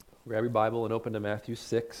Grab your Bible and open to Matthew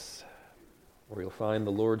 6, where you'll find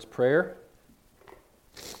the Lord's Prayer.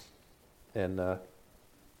 And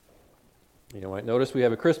you might notice we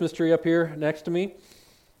have a Christmas tree up here next to me.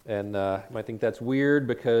 And you might think that's weird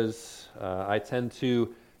because I tend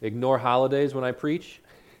to ignore holidays when I preach.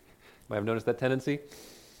 You might have noticed that tendency.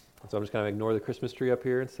 So I'm just going to ignore the Christmas tree up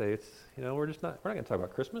here and say, we're not going to talk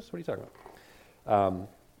about Christmas. What are you talking about?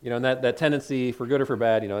 And that tendency, for good or for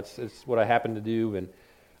bad, it's what I happen to do. And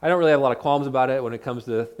I don't really have a lot of qualms about it when it comes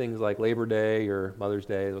to things like Labor Day or Mother's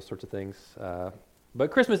Day, those sorts of things. But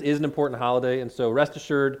Christmas is an important holiday, and so rest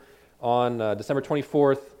assured, on December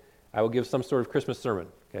 24th, I will give some sort of Christmas sermon.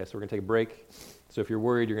 Okay, so we're going to take a break. So if you're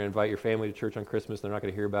worried you're going to invite your family to church on Christmas, they're not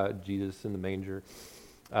going to hear about Jesus in the manger.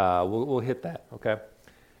 We'll hit that, okay?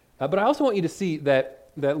 But I also want you to see that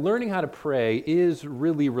learning how to pray is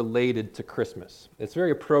really related to Christmas. It's very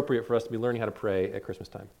appropriate for us to be learning how to pray at Christmas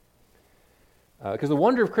time. Because the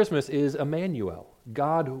wonder of Christmas is Emmanuel,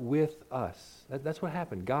 God with us. That's what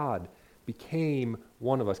happened. God became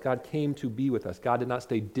one of us. God came to be with us. God did not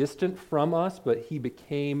stay distant from us, but he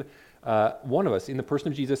became one of us in the person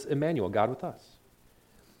of Jesus, Emmanuel, God with us.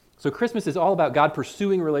 So Christmas is all about God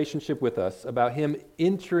pursuing relationship with us, about him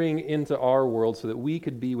entering into our world so that we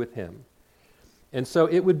could be with him. And so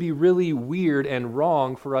it would be really weird and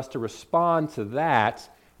wrong for us to respond to that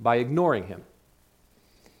by ignoring him.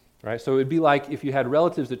 Right? So it would be like if you had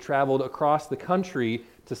relatives that traveled across the country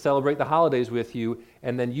to celebrate the holidays with you,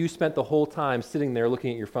 and then you spent the whole time sitting there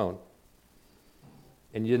looking at your phone.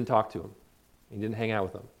 And you didn't talk to them. You didn't hang out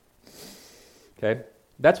with them. Okay?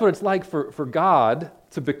 That's what it's like for God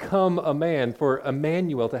to become a man, for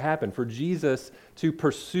Emmanuel to happen, for Jesus to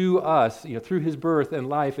pursue us through his birth and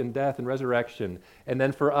life and death and resurrection, and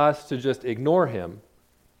then for us to just ignore him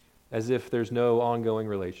as if there's no ongoing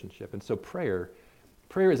relationship. And so prayer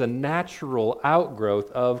is a natural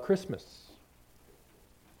outgrowth of Christmas.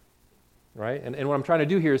 Right? And what I'm trying to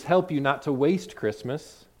do here is help you not to waste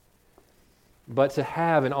Christmas, but to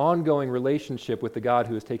have an ongoing relationship with the God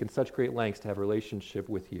who has taken such great lengths to have a relationship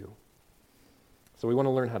with you. So we want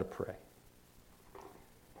to learn how to pray.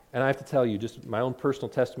 And I have to tell you, just my own personal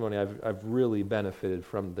testimony, I've really benefited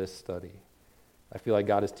from this study. I feel like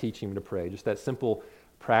God is teaching me to pray. Just that simple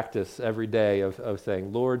practice every day of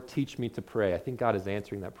saying, Lord, teach me to pray. I think God is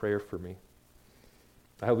answering that prayer for me.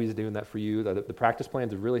 I hope he's doing that for you. The practice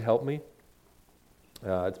plans have really helped me.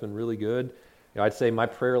 It's been really good. I'd say my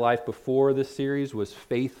prayer life before this series was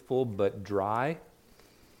faithful but dry.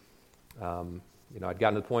 I'd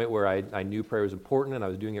gotten to the point where I knew prayer was important and I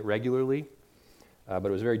was doing it regularly, but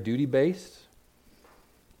it was very duty-based.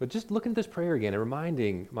 But just looking at this prayer again and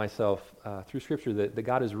reminding myself through Scripture that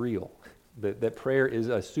God is real, that prayer is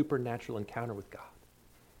a supernatural encounter with God.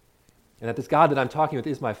 And that this God that I'm talking with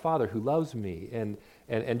is my Father who loves me.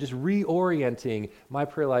 And just reorienting my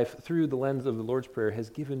prayer life through the lens of the Lord's Prayer has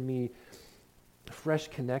given me a fresh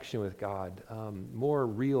connection with God, more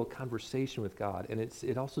real conversation with God. And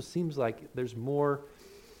it also seems like there's more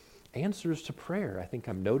answers to prayer. I think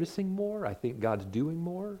I'm noticing more. I think God's doing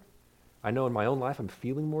more. I know in my own life I'm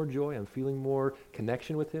feeling more joy. I'm feeling more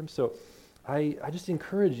connection with him. So I just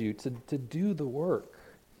encourage you to do the work.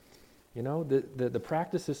 The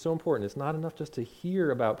practice is so important. It's not enough just to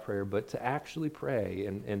hear about prayer, but to actually pray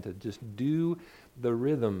and to just do the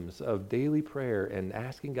rhythms of daily prayer and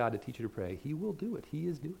asking God to teach you to pray. He will do it. He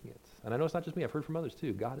is doing it. And I know it's not just me. I've heard from others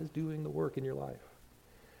too. God is doing the work in your life.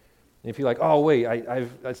 And if you're like, oh, wait,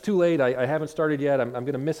 it's too late. I haven't started yet. I'm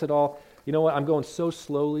going to miss it all. You know what? I'm going so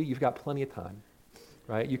slowly. You've got plenty of time.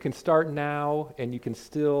 Right? You can start now and you can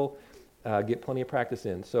still get plenty of practice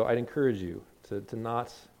in. So I'd encourage you to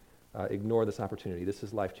not ignore this opportunity. This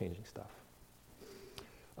is life-changing stuff.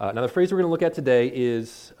 Now the phrase we're going to look at today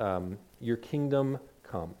is your kingdom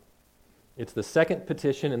come. It's the second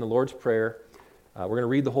petition in the Lord's Prayer. We're going to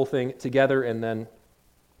read the whole thing together and then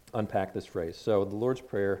unpack this phrase. So the Lord's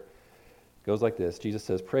Prayer goes like this. Jesus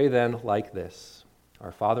says, "Pray then like this.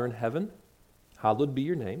 Our Father in heaven, hallowed be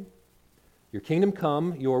your name. Your kingdom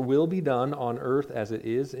come, your will be done on earth as it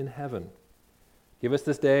is in heaven. Give us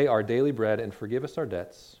this day our daily bread and forgive us our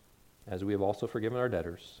debts, as we have also forgiven our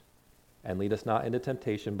debtors. And lead us not into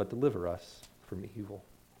temptation, but deliver us from evil."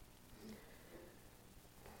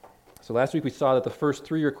 So last week we saw that the first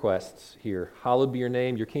three requests here, hallowed be your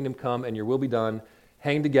name, your kingdom come, and your will be done,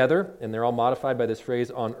 hang together, and they're all modified by this phrase,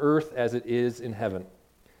 on earth as it is in heaven.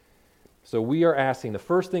 So we are asking, the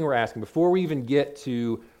first thing we're asking, before we even get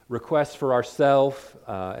to requests for ourselves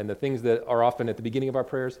and the things that are often at the beginning of our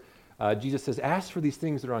prayers, Jesus says, ask for these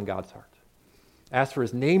things that are on God's heart. Ask for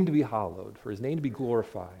his name to be hallowed, for his name to be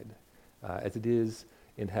glorified, as it is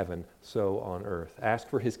in heaven, so on earth. Ask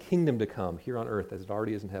for his kingdom to come here on earth as it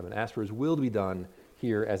already is in heaven. Ask for his will to be done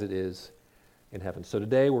here as it is in heaven. So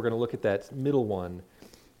today we're going to look at that middle one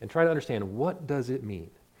and try to understand, what does it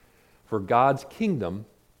mean for God's kingdom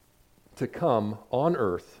to come on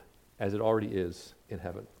earth as it already is in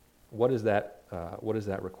heaven? What is that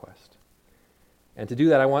request? And to do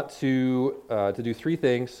that, I want to do three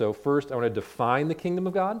things. So first, I want to define the kingdom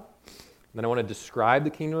of God. Then I want to describe the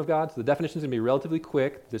kingdom of God. So the definition is going to be relatively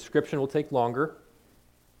quick. The description will take longer.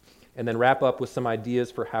 And then wrap up with some ideas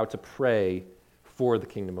for how to pray for the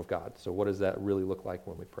kingdom of God. So what does that really look like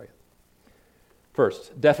when we pray?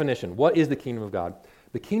 First, definition. What is the kingdom of God?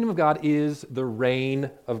 The kingdom of God is the reign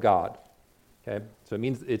of God. Okay? So it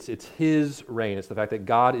means it's his reign. It's the fact that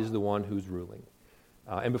God is the one who's ruling.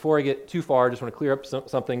 And before I get too far, I just want to clear up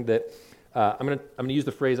something that I'm going to use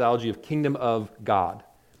the phraseology of kingdom of God.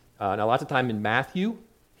 Now, lots of time in Matthew,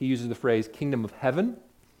 he uses the phrase kingdom of heaven,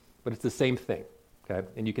 but it's the same thing. Okay?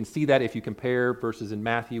 And you can see that if you compare verses in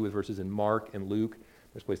Matthew with verses in Mark and Luke.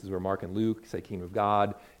 There's places where Mark and Luke say kingdom of God,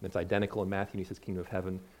 and it's identical in Matthew, and he says kingdom of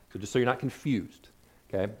heaven. So just so you're not confused.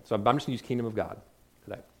 Okay? So I'm just going to use kingdom of God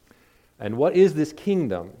today. And what is this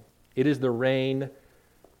kingdom? It is the reign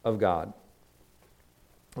of God.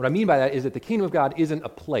 What I mean by that is that the kingdom of God isn't a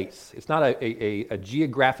place. It's not a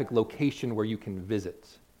geographic location where you can visit.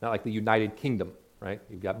 Not like the United Kingdom, right?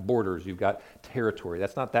 You've got borders, you've got territory.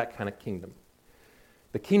 That's not that kind of kingdom.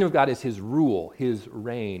 The kingdom of God is his rule, his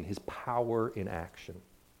reign, his power in action.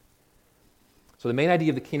 So the main idea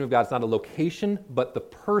of the kingdom of God is not a location, but the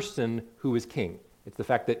person who is king. It's the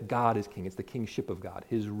fact that God is king. It's the kingship of God,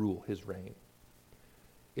 his rule, his reign.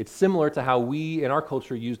 It's similar to how we in our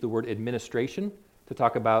culture use the word administration to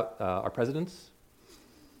talk about our presidents.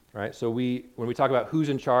 Right? So when we talk about who's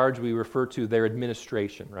in charge, we refer to their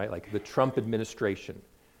administration, right? Like the Trump administration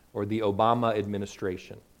or the Obama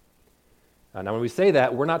administration. Now, when we say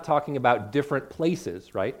that, we're not talking about different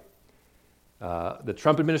places, right? The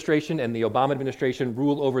Trump administration and the Obama administration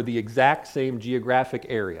rule over the exact same geographic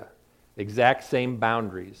area, exact same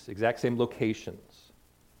boundaries, exact same locations,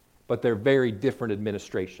 but they're very different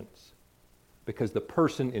administrations because the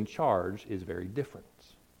person in charge is very different.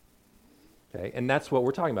 Okay, and that's what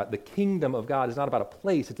we're talking about. The kingdom of God is not about a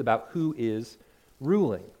place, it's about who is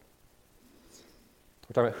ruling.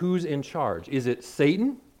 We're talking about who's in charge. Is it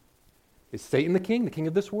Satan? Is Satan the king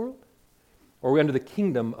of this world? Or are we under the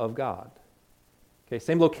kingdom of God? Okay,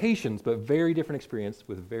 same locations, but very different experience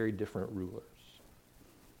with very different rulers.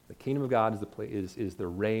 The kingdom of God is the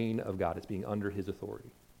reign of God. It's being under his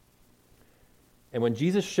authority. And when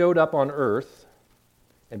Jesus showed up on earth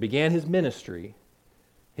and began his ministry,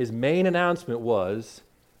 his main announcement was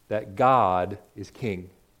that God is king.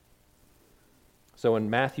 So in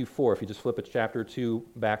Matthew 4, if you just flip it chapter 2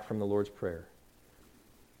 back from the Lord's Prayer.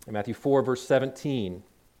 In Matthew 4, verse 17,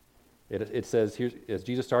 it says, here, as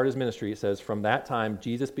Jesus started his ministry, it says, from that time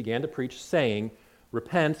Jesus began to preach, saying,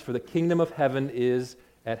 repent, for the kingdom of heaven is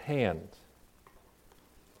at hand.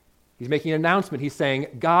 He's making an announcement. He's saying,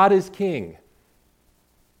 God is king.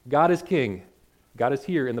 God is king. God is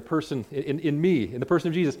here in the person, in me, in the person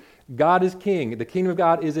of Jesus. God is king. The kingdom of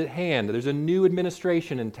God is at hand. There's a new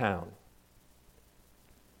administration in town.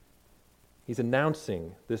 He's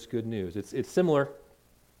announcing this good news. It's similar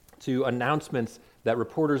to announcements that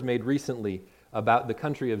reporters made recently about the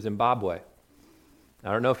country of Zimbabwe.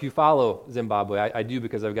 I don't know if you follow Zimbabwe. I do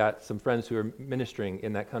because I've got some friends who are ministering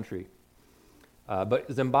in that country.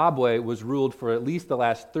 But Zimbabwe was ruled for at least the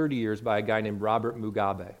last 30 years by a guy named Robert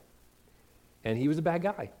Mugabe. And he was a bad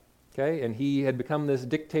guy, okay? And he had become this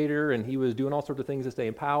dictator, and he was doing all sorts of things to stay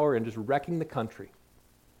in power and just wrecking the country.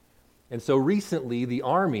 And so recently, the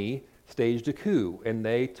army staged a coup, and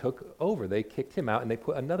they took over. They kicked him out, and they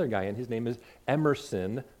put another guy in. His name is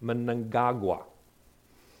Emerson Mnangagwa.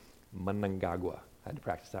 Mnangagwa. I had to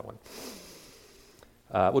practice that one.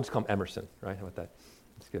 We'll just call him Emerson, right? How about that?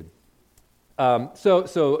 That's good.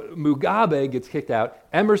 So Mugabe gets kicked out.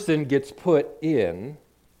 Emerson gets put in.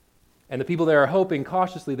 And the people there are hoping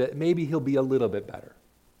cautiously that maybe he'll be a little bit better.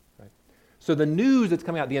 Right? So the news that's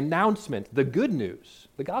coming out, the announcement, the good news,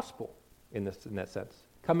 the gospel in that sense,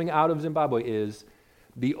 coming out of Zimbabwe is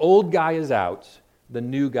the old guy is out, the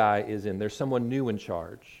new guy is in. There's someone new in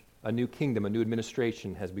charge. A new kingdom, a new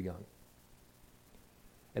administration has begun.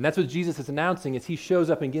 And that's what Jesus is announcing as he shows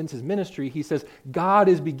up and begins his ministry. He says, God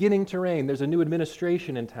is beginning to reign. There's a new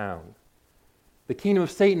administration in town. The kingdom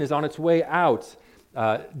of Satan is on its way out.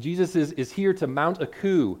 Jesus is here to mount a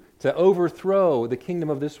coup, to overthrow the kingdom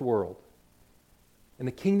of this world. And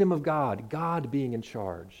the kingdom of God, God being in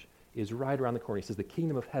charge, is right around the corner. He says the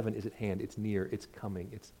kingdom of heaven is at hand. It's near. It's coming.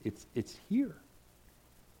 It's here.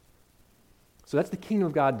 So that's the kingdom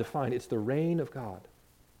of God defined. It's the reign of God.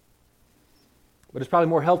 But it's probably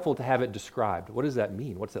more helpful to have it described. What does that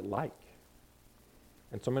mean? What's it like?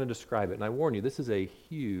 And so I'm going to describe it. And I warn you, this is a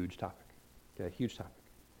huge topic. Okay, a huge topic.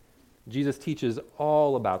 Jesus teaches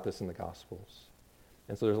all about this in the Gospels.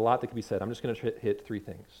 And so there's a lot that could be said. I'm just going to hit three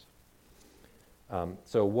things.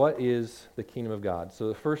 So what is the kingdom of God? So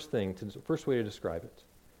the first way to describe it,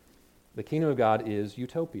 the kingdom of God is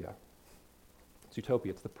utopia. It's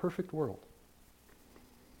utopia. It's the perfect world.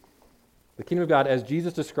 The kingdom of God, as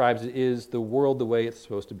Jesus describes it, is the world the way it's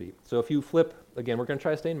supposed to be. So if you flip, again, we're going to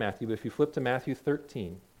try to stay in Matthew, but if you flip to Matthew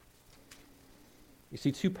 13, you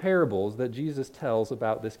see two parables that Jesus tells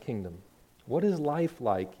about this kingdom. What is life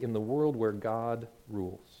like in the world where God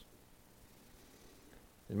rules?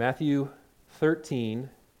 In Matthew 13,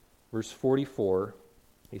 verse 44,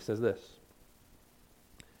 he says this: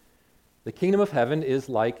 "The kingdom of heaven is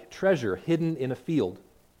like treasure hidden in a field,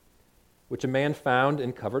 which a man found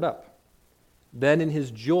and covered up. Then in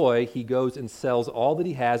his joy he goes and sells all that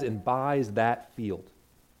he has and buys that field."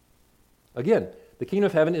 Again, the kingdom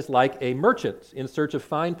of heaven is like a merchant in search of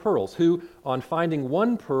fine pearls, who, on finding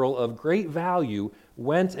one pearl of great value,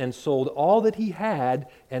 went and sold all that he had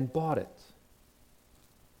and bought it.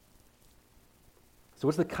 So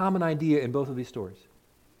what's the common idea in both of these stories?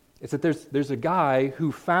 It's that there's a guy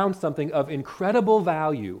who found something of incredible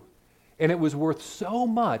value, and it was worth so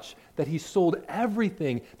much that he sold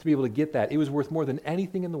everything to be able to get that. It was worth more than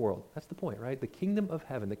anything in the world. That's the point, right? The kingdom of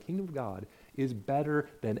heaven, the kingdom of God, is better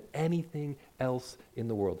than anything else in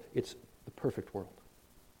the world. It's the perfect world.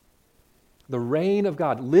 The reign of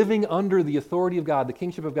God, living under the authority of God, the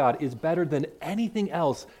kingship of God, is better than anything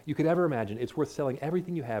else you could ever imagine. It's worth selling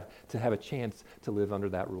everything you have to have a chance to live under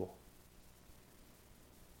that rule.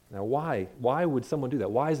 Now, why? Why would someone do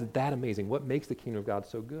that? Why is it that amazing? What makes the kingdom of God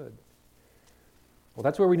so good? Well,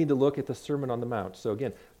 that's where we need to look at the Sermon on the Mount. So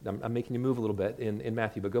again, I'm making you move a little bit in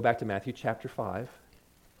Matthew, but go back to Matthew chapter 5.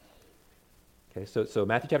 Okay, so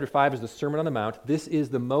Matthew chapter 5 is the Sermon on the Mount. This is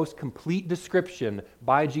the most complete description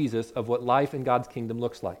by Jesus of what life in God's kingdom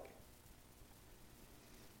looks like.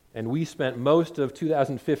 And we spent most of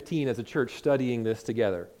 2015 as a church studying this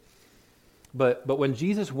together. But when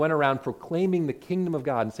Jesus went around proclaiming the kingdom of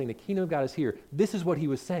God and saying the kingdom of God is here, this is what he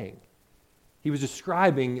was saying. He was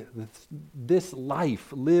describing this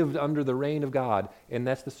life lived under the reign of God, and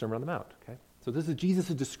that's the Sermon on the Mount. Okay? So this is Jesus'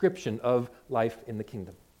 description of life in the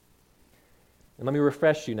kingdom. And let me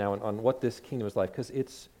refresh you now on what this kingdom is like, because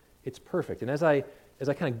it's perfect. And as I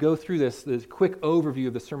kind of go through this quick overview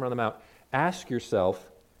of the Sermon on the Mount, ask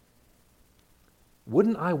yourself,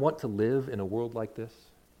 wouldn't I want to live in a world like this?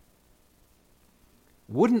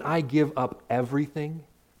 Wouldn't I give up everything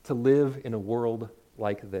to live in a world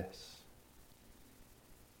like this?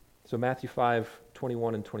 So Matthew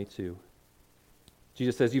 5:21 and 22.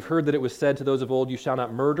 Jesus says, "You've heard that it was said to those of old, 'You shall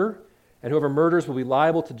not murder,' and whoever murders will be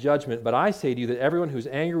liable to judgment. But I say to you that everyone who's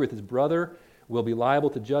angry with his brother will be liable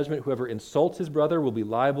to judgment. Whoever insults his brother will be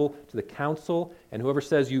liable to the council, and whoever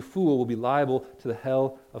says 'you fool' will be liable to the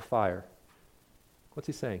hell of fire." What's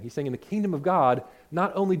he saying? He's saying in the kingdom of God,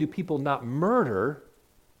 not only do people not murder,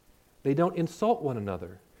 they don't insult one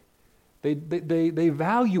another. They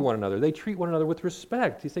value one another. They treat one another with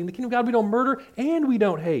respect. He's saying in the kingdom of God, we don't murder and we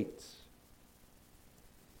don't hate.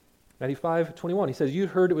 Matthew 5:21, he says, "You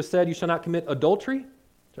heard it was said, 'You shall not commit adultery.'"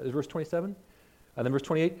 Verse 27. And then verse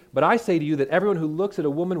 28, "But I say to you that everyone who looks at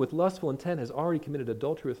a woman with lustful intent has already committed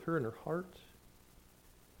adultery with her in her heart."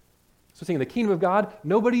 So saying in the kingdom of God,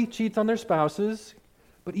 nobody cheats on their spouses.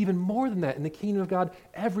 But even more than that, in the kingdom of God,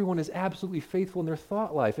 everyone is absolutely faithful in their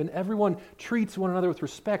thought life, and everyone treats one another with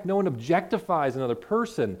respect. No one objectifies another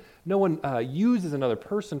person. No one uses another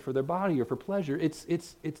person for their body or for pleasure.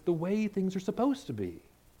 It's the way things are supposed to be.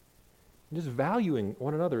 And just valuing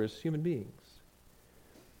one another as human beings.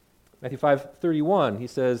 Matthew 5:31, he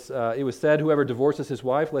says, "It was said, 'Whoever divorces his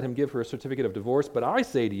wife, let him give her a certificate of divorce.' But I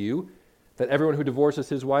say to you that everyone who divorces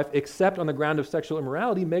his wife, except on the ground of sexual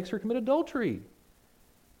immorality, makes her commit adultery.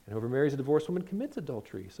 And whoever marries a divorced woman commits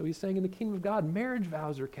adultery." So he's saying in the kingdom of God, marriage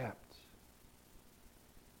vows are kept.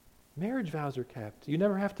 Marriage vows are kept. You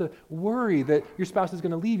never have to worry that your spouse is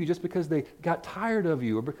going to leave you just because they got tired of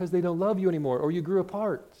you or because they don't love you anymore or you grew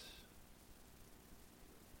apart.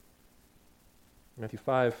 Matthew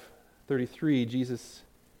 5:33, Jesus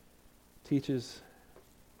teaches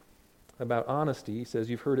about honesty. He says,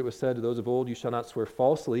 "You've heard it was said to those of old, 'You shall not swear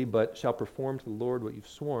falsely, but shall perform to the Lord what you've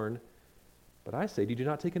sworn.' But I say to you, do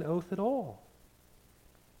not take an oath at all."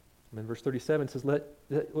 And then verse 37 says, let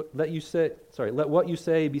what you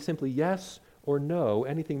say be simply yes or no.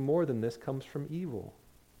 Anything more than this comes from evil."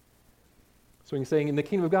 So he's saying in the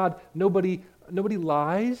kingdom of God, nobody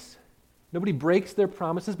lies, nobody breaks their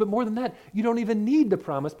promises, but more than that, you don't even need the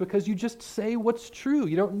promise because you just say what's true.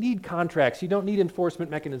 You don't need contracts, you don't need enforcement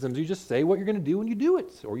mechanisms. You just say what you're going to do and you do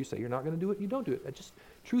it. Or you say you're not going to do it and you don't do it. That's just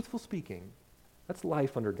truthful speaking. That's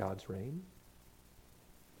life under God's reign.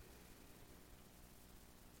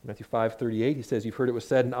 Matthew 5:38, he says, you've heard it was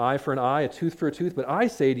said, an eye for an eye, a tooth for a tooth, but I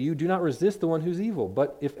say to you, do not resist the one who's evil.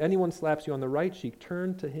 But if anyone slaps you on the right cheek,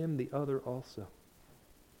 turn to him the other also.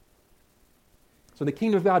 So in the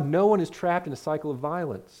kingdom of God, no one is trapped in a cycle of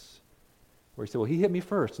violence, where you say, well, he hit me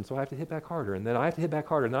first, and so I have to hit back harder, and then I have to hit back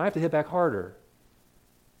harder, and then I have to hit back harder.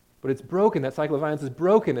 But it's broken. That cycle of violence is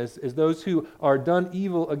broken as those who are done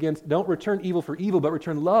evil against don't return evil for evil, but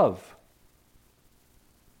return love.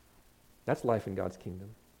 That's life in God's kingdom.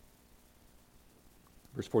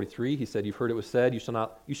 Verse 43, he said, you've heard it was said,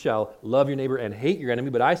 you shall love your neighbor and hate your enemy,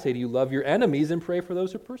 but I say to you, love your enemies and pray for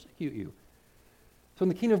those who persecute you. So in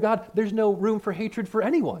the kingdom of God, there's no room for hatred for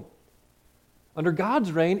anyone. Under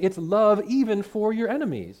God's reign, it's love even for your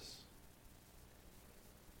enemies.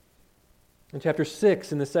 In chapter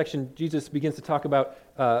 6, in this section, Jesus begins to talk about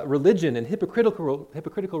religion and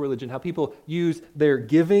hypocritical religion, how people use their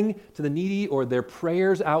giving to the needy or their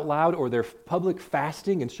prayers out loud or their public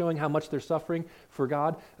fasting and showing how much they're suffering for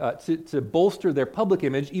God to bolster their public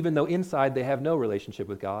image, even though inside they have no relationship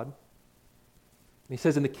with God. And he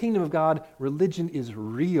says in the kingdom of God, religion is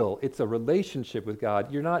real. It's a relationship with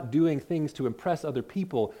God. You're not doing things to impress other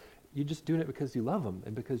people. You're just doing it because you love them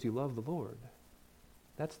and because you love the Lord.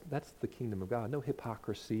 That's the kingdom of God. No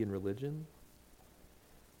hypocrisy in religion.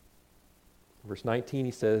 Verse 19,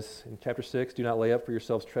 he says in chapter 6, do not lay up for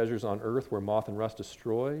yourselves treasures on earth where moth and rust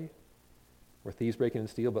destroy, where thieves break in and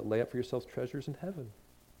steal, but lay up for yourselves treasures in heaven.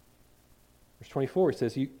 Verse 24, he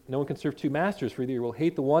says, no one can serve two masters, for either you will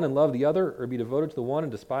hate the one and love the other, or be devoted to the one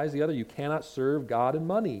and despise the other. You cannot serve God and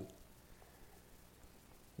money.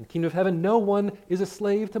 In the kingdom of heaven, no one is a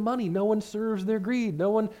slave to money. No one serves their greed. No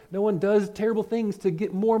one does terrible things to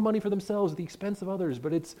get more money for themselves at the expense of others,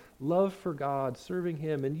 but it's love for God, serving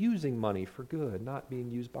him, and using money for good, not being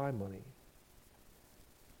used by money.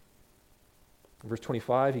 In verse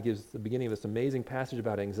 25, he gives the beginning of this amazing passage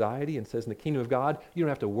about anxiety and says, in the kingdom of God, you don't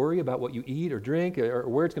have to worry about what you eat or drink or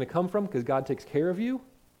where it's going to come from because God takes care of you.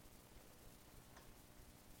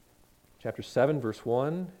 Chapter 7, verse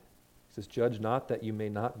 1, he says, judge not that you may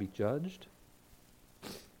not be judged.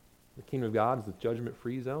 The kingdom of God is a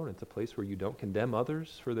judgment-free zone. It's a place where you don't condemn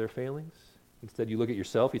others for their failings. Instead, you look at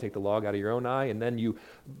yourself, you take the log out of your own eye, and then you,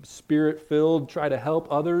 spirit-filled, try to help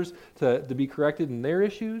others to be corrected in their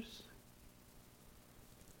issues.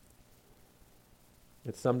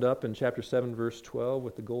 It's summed up in chapter 7, verse 12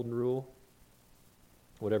 with the golden rule.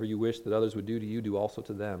 Whatever you wish that others would do to you, do also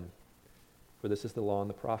to them. For this is the law and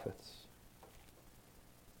the prophets.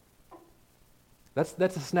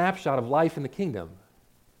 That's a snapshot of life in the kingdom.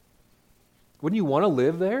 Wouldn't you want to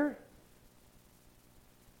live there?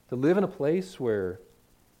 To live in a place where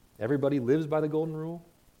everybody lives by the golden rule?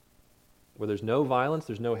 Where there's no violence,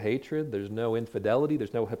 there's no hatred, there's no infidelity,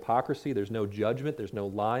 there's no hypocrisy, there's no judgment, there's no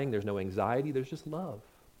lying, there's no anxiety, there's just love.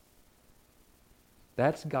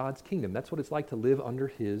 That's God's kingdom. That's what it's like to live under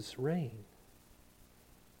his reign.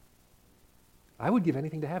 I would give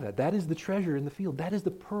anything to have that. That is the treasure in the field. That is the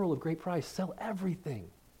pearl of great price. Sell everything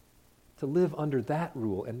to live under that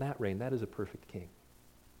rule and that reign. That is a perfect king.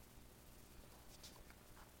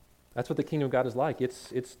 That's what the kingdom of God is like.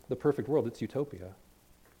 It's the perfect world. It's utopia.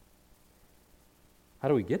 How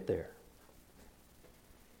do we get there?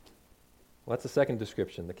 Well, that's the second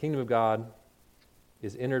description. The kingdom of God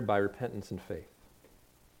is entered by repentance and faith.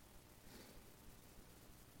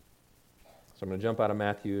 So I'm going to jump out of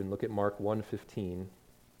Matthew and look at Mark 1:15.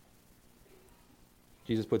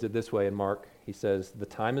 Jesus puts it this way in Mark. He says, the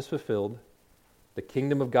time is fulfilled. The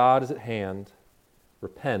kingdom of God is at hand.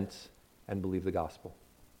 Repent and believe the gospel.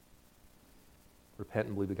 Repent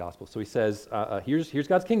and believe the gospel. So he says, here's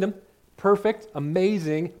God's kingdom. Perfect,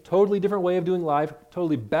 amazing, totally different way of doing life,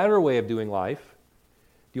 totally better way of doing life.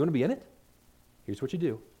 Do you want to be in it? Here's what you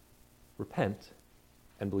do. Repent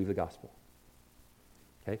and believe the gospel.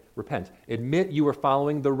 Okay? Repent. Admit you were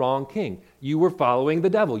following the wrong king. You were following the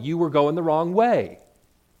devil. You were going the wrong way.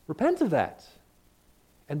 Repent of that.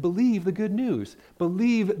 And believe the good news.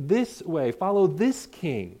 Believe this way. Follow this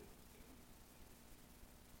king.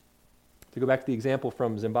 To go back to the example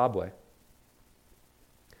from Zimbabwe.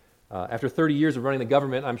 After 30 years of running the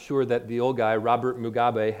government, I'm sure that the old guy, Robert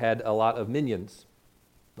Mugabe, had a lot of minions.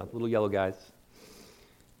 Not little yellow guys,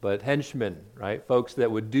 but henchmen, right? Folks that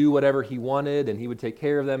would do whatever he wanted, and he would take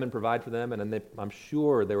care of them and provide for them. And I'm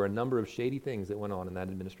sure there were a number of shady things that went on in that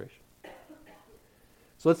administration.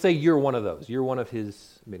 So let's say you're one of those. You're one of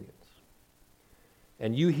his minions.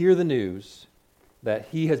 And you hear the news that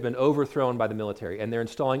he has been overthrown by the military, and they're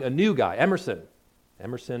installing a new guy, Emerson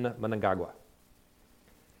Mnangagwa.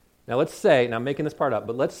 Now let's say, and I'm making this part up,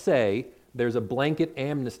 but let's say there's a blanket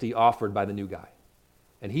amnesty offered by the new guy.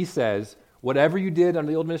 And he says, whatever you did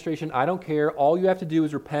under the old administration, I don't care. All you have to do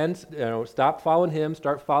is repent, stop following him,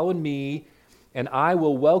 start following me, and I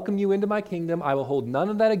will welcome you into my kingdom. I will hold none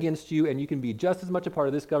of that against you, and you can be just as much a part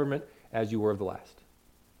of this government as you were of the last.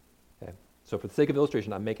 Okay? So for the sake of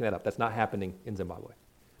illustration, I'm making that up. That's not happening in Zimbabwe.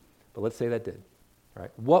 But let's say that did. All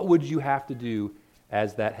right? What would you have to do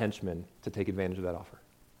as that henchman to take advantage of that offer?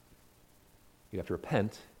 You'd have to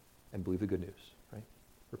repent and believe the good news, right?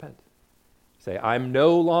 Repent. Say, I'm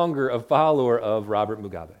no longer a follower of Robert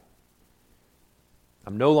Mugabe.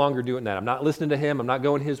 I'm no longer doing that. I'm not listening to him. I'm not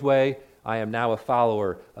going his way. I am now a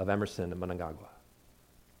follower of Emerson Mnangagwa.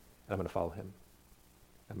 And I'm going to follow him.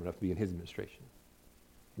 I'm going to be in his administration.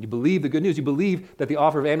 And you believe the good news. You believe that the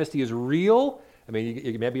offer of amnesty is real. I mean,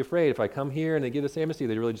 you may be afraid if I come here and they give this amnesty,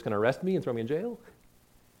 they're really just going to arrest me and throw me in jail.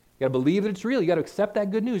 You got to believe that it's real. You got to accept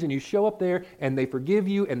that good news, and you show up there, and they forgive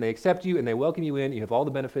you, and they accept you, and they welcome you in. You have all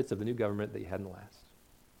the benefits of the new government that you had in the last.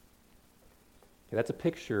 Okay, that's a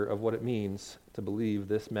picture of what it means to believe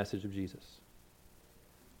this message of Jesus.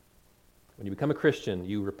 When you become a Christian,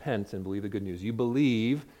 you repent and believe the good news. You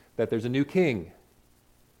believe that there's a new king,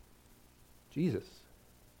 Jesus.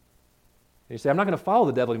 And you say, I'm not going to follow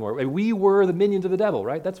the devil anymore. We were the minions of the devil,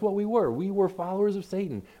 right? That's what we were. We were followers of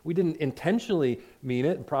Satan. We didn't intentionally mean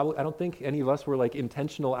it. Probably, I don't think any of us were like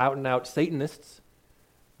intentional out-and-out Satanists,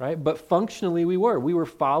 right? But functionally we were. We were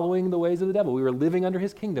following the ways of the devil. We were living under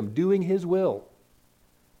his kingdom, doing his will.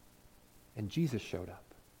 And Jesus showed up.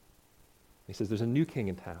 He says, there's a new king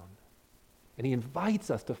in town. And he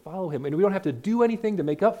invites us to follow him. And we don't have to do anything to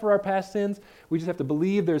make up for our past sins. We just have to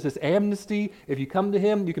believe there's this amnesty. If you come to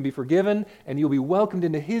him, you can be forgiven, and you'll be welcomed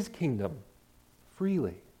into his kingdom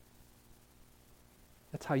freely.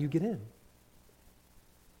 That's how you get in.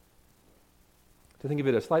 To think of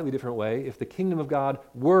it a slightly different way, if the kingdom of God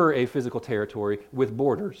were a physical territory with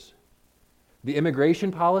borders, the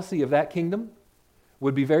immigration policy of that kingdom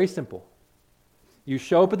would be very simple. You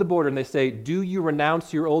show up at the border and they say, do you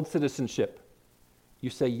renounce your old citizenship? You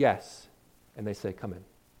say yes, and they say, come in.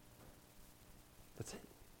 That's it.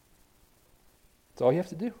 That's all you have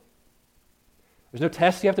to do. There's no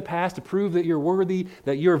test you have to pass to prove that you're worthy,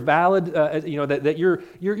 that you're valid, that you're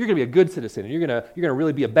going to be a good citizen, and you're going to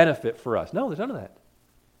really be a benefit for us. No, there's none of that.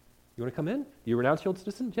 You want to come in? You renounce your old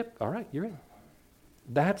citizen? Yep, all right, you're in.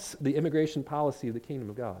 That's the immigration policy of the kingdom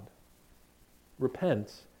of God.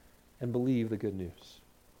 Repent and believe the good news.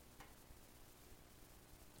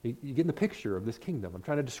 You get in the picture of this kingdom. I'm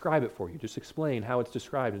trying to describe it for you, just explain how it's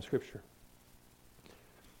described in Scripture.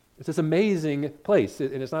 It's this amazing place,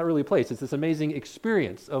 and it's not really a place, it's this amazing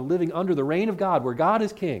experience of living under the reign of God, where God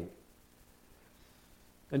is king.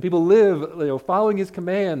 And people live following his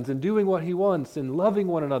commands and doing what he wants and loving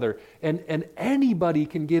one another. And anybody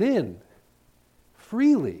can get in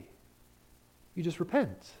freely. You just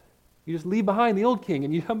repent. You just leave behind the old king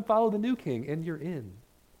and you come follow the new king, and you're in.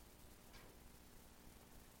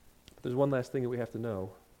 But there's one last thing that we have to know.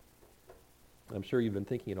 I'm sure you've been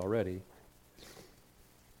thinking it already.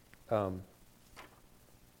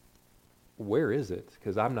 Where is it?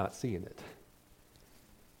 Because I'm not seeing it.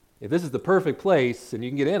 If this is the perfect place and you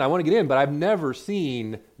can get in, I want to get in, but I've never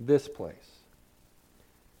seen this place.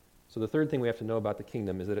 So the third thing we have to know about the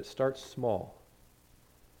kingdom is that it starts small,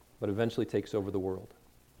 but eventually takes over the world.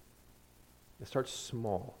 It starts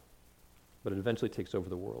small, but it eventually takes over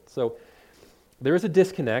the world. So there is a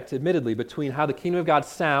disconnect, admittedly, between how the kingdom of God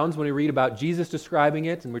sounds when we read about Jesus describing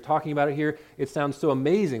it, and we're talking about it here. It sounds so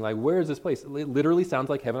amazing. Like, where is this place? It literally sounds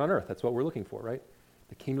like heaven on earth. That's what we're looking for, right?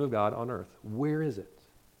 The kingdom of God on earth. Where is it?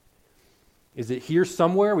 Is it here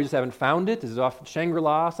somewhere? We just haven't found it? Is it off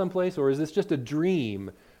Shangri-La someplace? Or is this just a dream,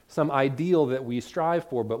 some ideal that we strive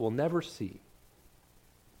for but will never see?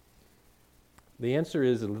 The answer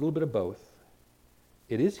is a little bit of both.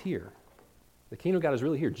 It is here. The kingdom of God is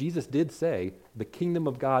really here. Jesus did say, the kingdom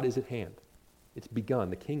of God is at hand. It's begun.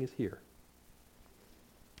 The king is here.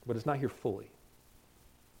 But it's not here fully.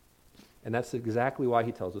 And that's exactly why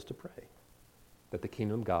he tells us to pray, that the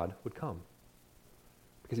kingdom of God would come.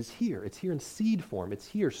 Because it's here. It's here in seed form. It's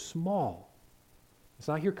here small. It's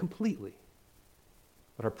not here completely.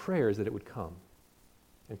 But our prayer is that it would come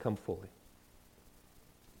and come fully.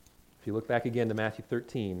 If you look back again to Matthew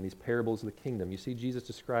 13, these parables of the kingdom, you see Jesus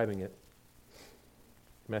describing it.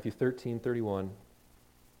 Matthew 13:31.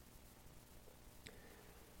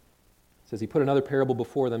 It says, he put another parable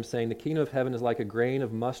before them, saying, the kingdom of heaven is like a grain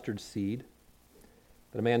of mustard seed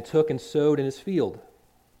that a man took and sowed in his field.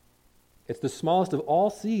 It's the smallest of all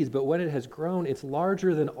seeds, but when it has grown, it's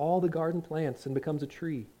larger than all the garden plants and becomes a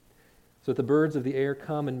tree, so that the birds of the air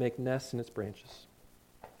come and make nests in its branches.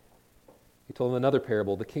 He told them another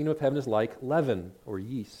parable. The kingdom of heaven is like leaven, or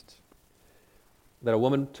yeast, that a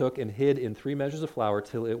woman took and hid in 3 measures of flour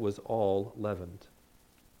till it was all leavened.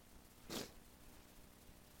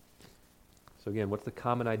 So again, what's the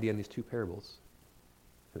common idea in these 2 parables?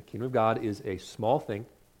 The kingdom of God is a small thing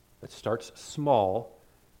that starts small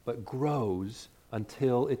but grows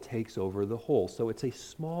until it takes over the whole. So it's a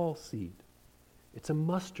small seed. It's a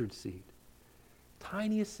mustard seed.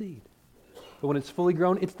 Tiniest seed. But when it's fully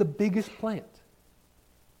grown, it's the biggest plant.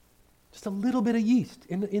 Just a little bit of yeast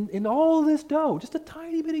in all of this dough, just a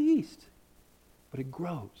tiny bit of yeast. But it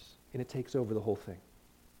grows and it takes over the whole thing.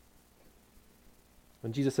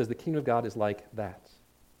 When Jesus says the kingdom of God is like that,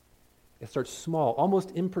 it starts small, almost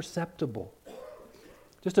imperceptible.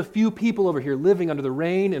 Just a few people over here living under the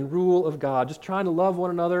reign and rule of God, just trying to love one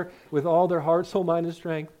another with all their heart, soul, mind, and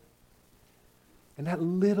strength. And that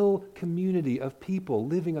little community of people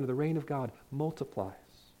living under the reign of God multiplies.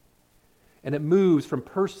 And it moves from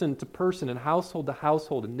person to person and household to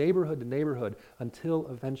household and neighborhood to neighborhood until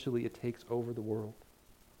eventually it takes over the world.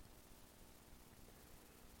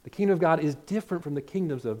 The kingdom of God is different from the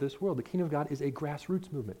kingdoms of this world. The kingdom of God is a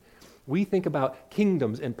grassroots movement. We think about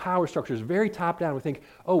kingdoms and power structures very top down. We think,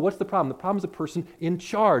 oh, what's the problem? The problem is the person in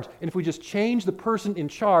charge. And if we just change the person in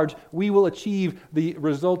charge, we will achieve the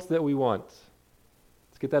results that we want.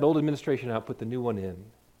 Let's get that old administration out, put the new one in.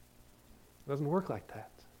 It doesn't work like that.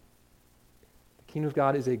 The kingdom of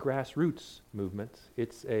God is a grassroots movement.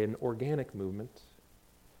 It's an organic movement.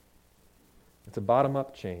 It's a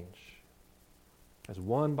bottom-up change. As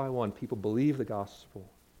one by one, people believe the gospel,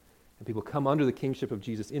 and people come under the kingship of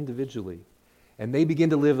Jesus individually, and they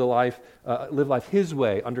begin to live life His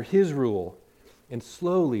way, under His rule, and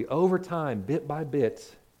slowly, over time, bit by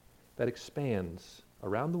bit, that expands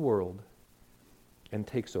around the world and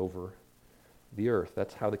takes over the earth.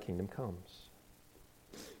 That's how the kingdom comes.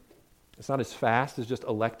 It's not as fast as just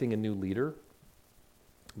electing a new leader,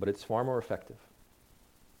 but it's far more effective.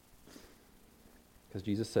 Because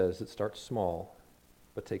Jesus says it starts small,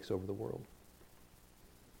 but takes over the world.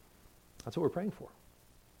 That's what we're praying for.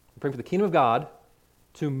 We're praying for the kingdom of God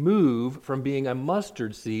to move from being a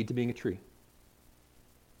mustard seed to being a tree.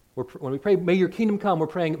 When we pray, may your kingdom come, we're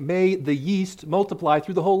praying, may the yeast multiply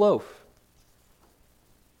through the whole loaf.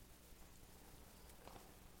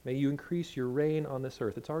 May you increase your reign on this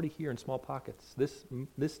earth. It's already here in small pockets. This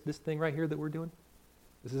thing right here that we're doing,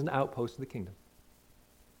 this is an outpost of the kingdom.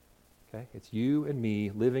 Okay? It's you and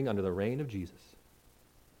me living under the reign of Jesus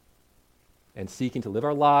and seeking to live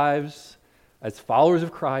our lives as followers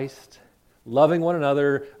of Christ, loving one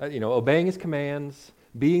another, obeying His commands,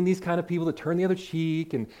 being these kind of people that turn the other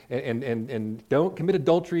cheek and don't commit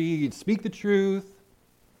adultery, speak the truth.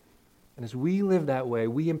 And as we live that way,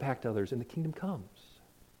 we impact others and the kingdom comes.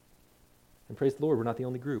 And praise the Lord, we're not the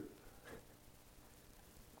only group.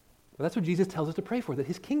 But that's what Jesus tells us to pray for, that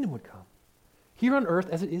His kingdom would come here on earth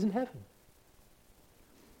as it is in heaven.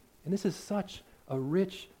 And this is such a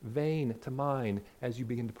rich vein to mine as you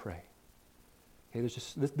begin to pray. Okay,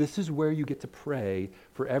 this is where you get to pray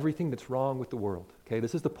for everything that's wrong with the world. Okay,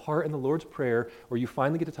 this is the part in the Lord's Prayer where you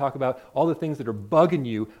finally get to talk about all the things that are bugging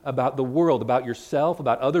you about the world, about yourself,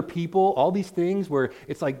 about other people, all these things where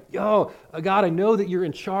it's like, God, I know that you're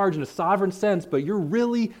in charge in a sovereign sense, but you're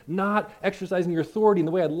really not exercising your authority in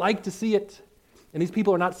the way I'd like to see it. And these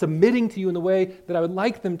people are not submitting to you in the way that I would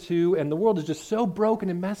like them to, and the world is just so broken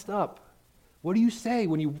and messed up. What do you say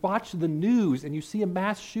when you watch the news and you see a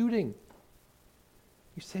mass shooting?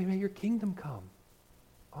 You say, may your kingdom come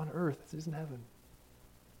on earth as it is in heaven.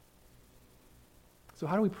 So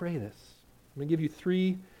how do we pray this? I'm going to give you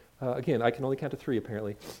 3, again, I can only count to 3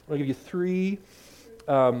 apparently. I'm going to give you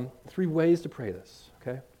 3 ways to pray this,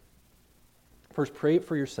 okay? First, pray it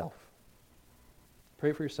for yourself.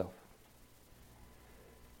 Pray it for yourself.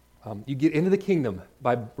 You get into the kingdom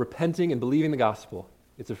by repenting and believing the gospel.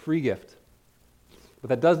 It's a free gift. But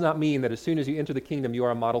that does not mean that as soon as you enter the kingdom, you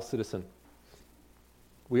are a model citizen.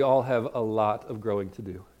 We all have a lot of growing to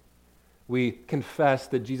do. We confess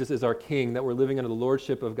that Jesus is our King, that we're living under the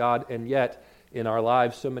lordship of God, and yet in our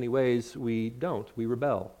lives, so many ways, we don't. We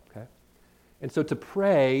rebel, okay? And so to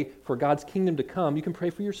pray for God's kingdom to come, you can pray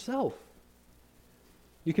for yourself.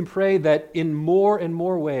 You can pray that in more and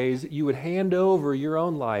more ways, you would hand over your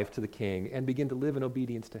own life to the King and begin to live in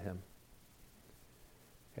obedience to Him.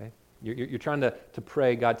 Okay? You're trying to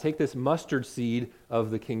pray, God, take this mustard seed of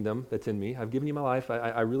the kingdom that's in me. I've given you my life.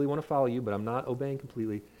 I really want to follow you, but I'm not obeying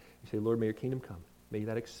completely. You say, Lord, may your kingdom come. May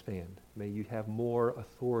that expand. May you have more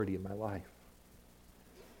authority in my life.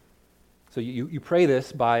 So you pray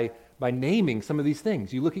this by naming some of these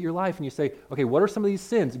things. You look at your life and you say, okay, what are some of these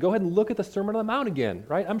sins? Go ahead and look at the Sermon on the Mount again,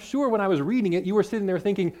 right? I'm sure when I was reading it, you were sitting there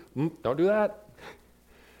thinking, don't do that.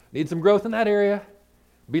 Need some growth in that area.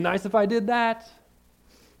 Be nice if I did that.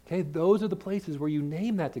 Okay, those are the places where you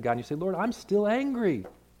name that to God and you say, Lord, I'm still angry.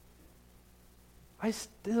 I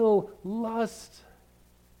still lust.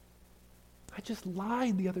 I just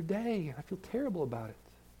lied the other day and I feel terrible about it.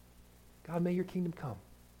 God, may your kingdom come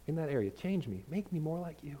in that area. Change me. Make me more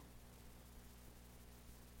like you.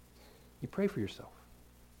 You pray for yourself.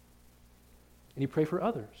 And you pray for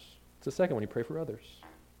others. It's the second one. You pray for others.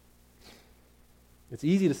 It's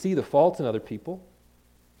easy to see the faults in other people.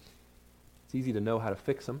 It's easy to know how to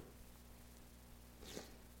fix them.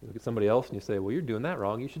 You look at somebody else and you say, well, you're doing that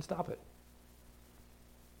wrong. You should stop it.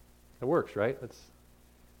 It works, right? That's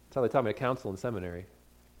how they taught me to counsel in seminary.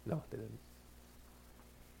 No, they didn't.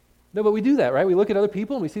 No, but we do that, right? We look at other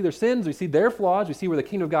people and we see their sins, we see their flaws, we see where the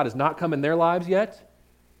kingdom of God has not come in their lives yet.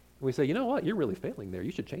 And we say, you know what? You're really failing there.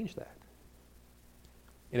 You should change that.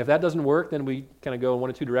 And if that doesn't work, then we kind of go in one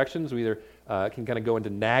of two directions. We either can kind of go into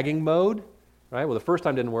nagging mode, right? Well, the first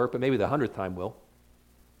time didn't work, but maybe the 100th time will.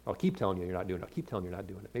 I'll keep telling you you're not doing it. I'll keep telling you you're not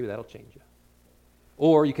doing it. Maybe that'll change you.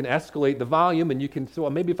 Or you can escalate the volume and you can say, well,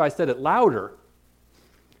 maybe if I said it louder,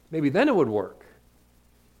 maybe then it would work.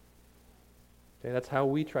 Okay, that's how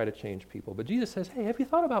we try to change people. But Jesus says, hey, have you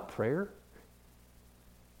thought about prayer?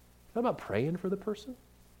 Thought about praying for the person?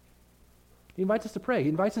 He invites us to pray. He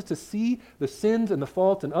invites us to see the sins and the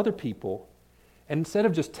faults in other people, and instead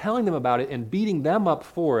of just telling them about it and beating them up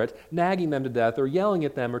for it, nagging them to death or yelling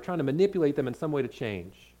at them or trying to manipulate them in some way to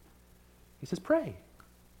change, he says, pray.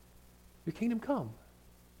 Your kingdom come.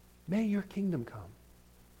 May your kingdom come.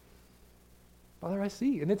 Father, I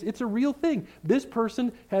see. And it's a real thing. This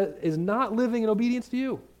person is not living in obedience to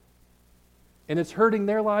you. And it's hurting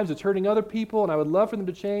their lives. It's hurting other people. And I would love for them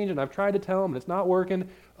to change. And I've tried to tell them and it's not working.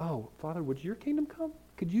 Oh, Father, would your kingdom come?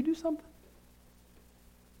 Could you do something?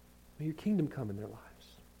 May your kingdom come in their lives.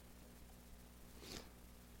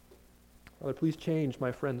 Father, please change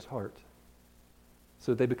my friend's heart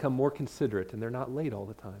so that they become more considerate and they're not late all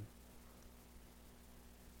the time.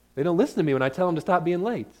 They don't listen to me when I tell them to stop being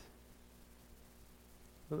late.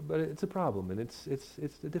 But it's a problem, and it's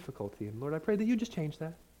a difficulty. And Lord, I pray that you just change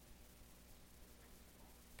that.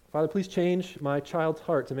 Father, please change my child's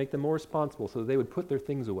heart to make them more responsible so that they would put their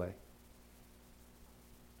things away.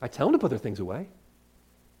 I tell them to put their things away.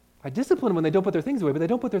 I discipline them when they don't put their things away, but they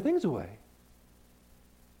don't put their things away.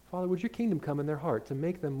 Father, would your kingdom come in their heart to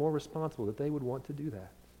make them more responsible, that they would want to do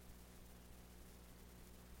that?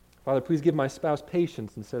 Father, please give my spouse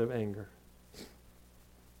patience instead of anger.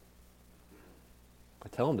 I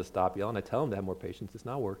tell them to stop yelling. I tell them to have more patience. It's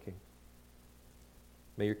not working.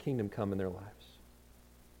 May your kingdom come in their lives.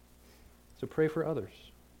 So pray for others.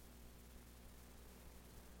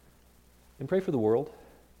 And pray for the world.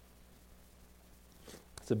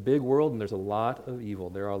 It's a big world and there's a lot of evil.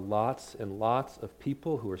 There are lots and lots of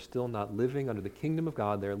people who are still not living under the kingdom of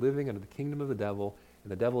God. They're living under the kingdom of the devil,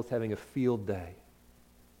 and the devil is having a field day.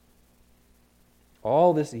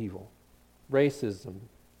 All this evil, racism,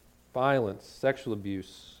 violence, sexual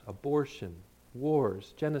abuse, abortion,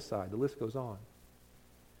 wars, genocide, the list goes on.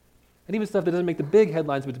 And even stuff that doesn't make the big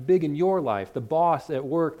headlines, but it's big in your life. The boss at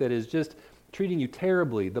work that is just treating you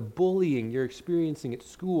terribly, the bullying you're experiencing at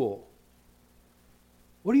school.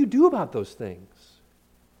 What do you do about those things?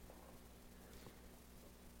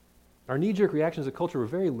 Our knee-jerk reaction as a culture, we're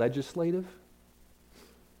very legislative.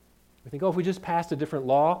 We think, if we just passed a different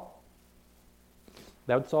law,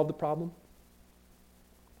 that would solve the problem.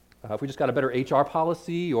 If we just got a better HR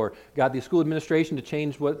policy or got the school administration to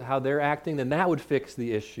change how they're acting, then that would fix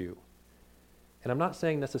the issue. And I'm not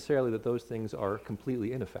saying necessarily that those things are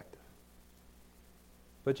completely ineffective.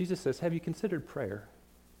 But Jesus says, have you considered prayer?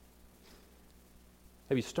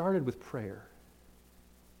 Have you started with prayer?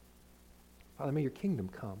 Father, may your kingdom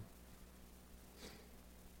come.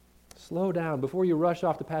 Slow down before you rush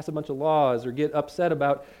off to pass a bunch of laws or get upset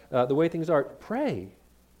about the way things are. Pray.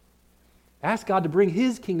 Ask God to bring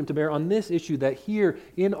his kingdom to bear on this issue, that here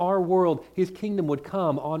in our world, his kingdom would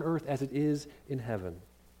come on earth as it is in heaven.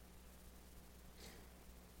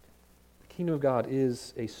 The kingdom of God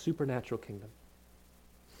is a supernatural kingdom.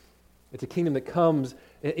 It's a kingdom that comes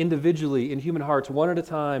individually in human hearts one at a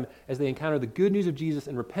time as they encounter the good news of Jesus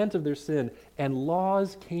and repent of their sin, and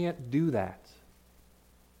laws can't do that.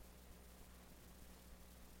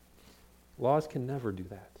 Laws can never do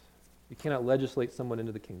that. You cannot legislate someone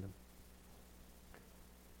into the kingdom.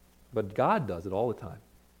 But God does it all the time.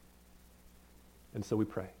 And so we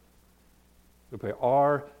pray. We pray,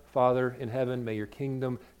 Our Father in heaven, may your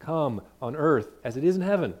kingdom come on earth as it is in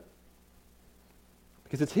heaven.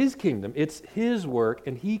 Because it's his kingdom, it's his work,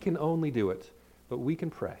 and he can only do it. But we can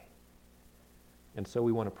pray. And so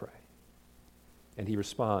we want to pray. And he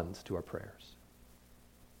responds to our prayers.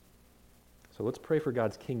 So let's pray for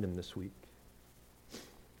God's kingdom this week.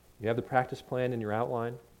 You have the practice plan in your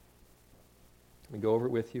outline. Let me go over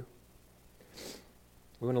it with you.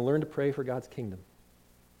 We want to learn to pray for God's kingdom.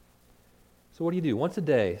 So what do? Once a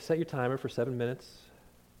day, set your timer for 7 minutes.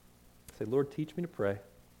 Say, Lord, teach me to pray.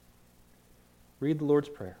 Read the Lord's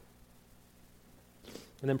Prayer.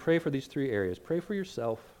 And then pray for these 3 areas. Pray for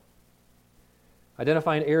yourself.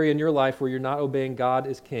 Identify an area in your life where you're not obeying God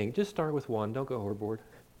as king. Just start with one. Don't go overboard.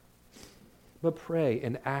 But pray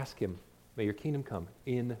and ask him, may your kingdom come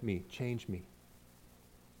in me. Change me.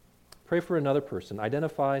 Pray for another person.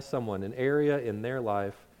 Identify someone, an area in their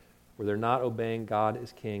life where they're not obeying God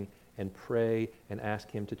as king, and pray and ask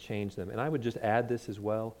him to change them. And I would just add this as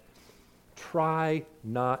well. Try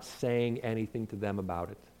not saying anything to them about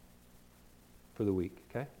it for the week,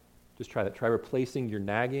 okay? Just try that. Try replacing your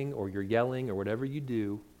nagging or your yelling or whatever you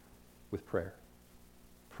do with prayer.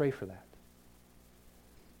 Pray for that.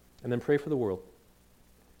 And then pray for the world.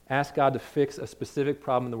 Ask God to fix a specific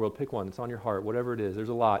problem in the world. Pick one. It's on your heart, whatever it is. There's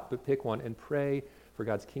a lot, but pick one and pray for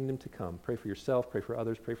God's kingdom to come. Pray for yourself, pray for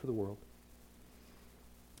others, pray for the world.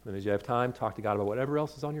 And as you have time, talk to God about whatever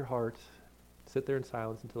else is on your heart. Sit there in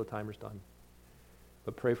silence until the timer's done.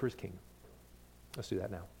 But pray for his kingdom. Let's do that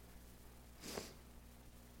now.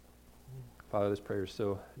 Father, this prayer is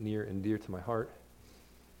so near and dear to my heart.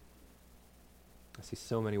 I see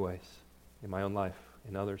so many ways in my own life,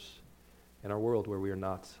 in others, in our world where we are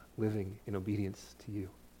not living in obedience to you.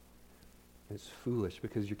 And it's foolish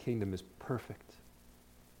because your kingdom is perfect.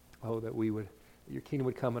 Oh, that your kingdom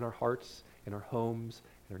would come in our hearts, in our homes,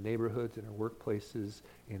 in our neighborhoods, in our workplaces,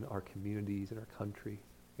 in our communities, in our country,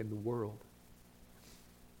 in the world.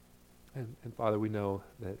 And Father, we know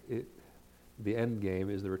that the end game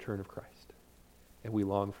is the return of Christ. And we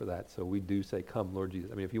long for that. So we do say, come, Lord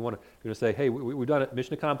Jesus. I mean, if you're going to say, hey, we've done it,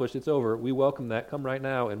 mission accomplished, it's over, we welcome that. Come right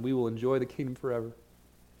now, and we will enjoy the kingdom forever.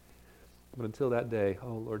 But until that day,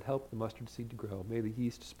 oh, Lord, help the mustard seed to grow. May the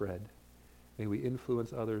yeast spread. May we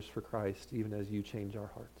influence others for Christ, even as you change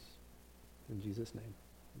our hearts. In Jesus' name,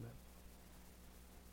 amen.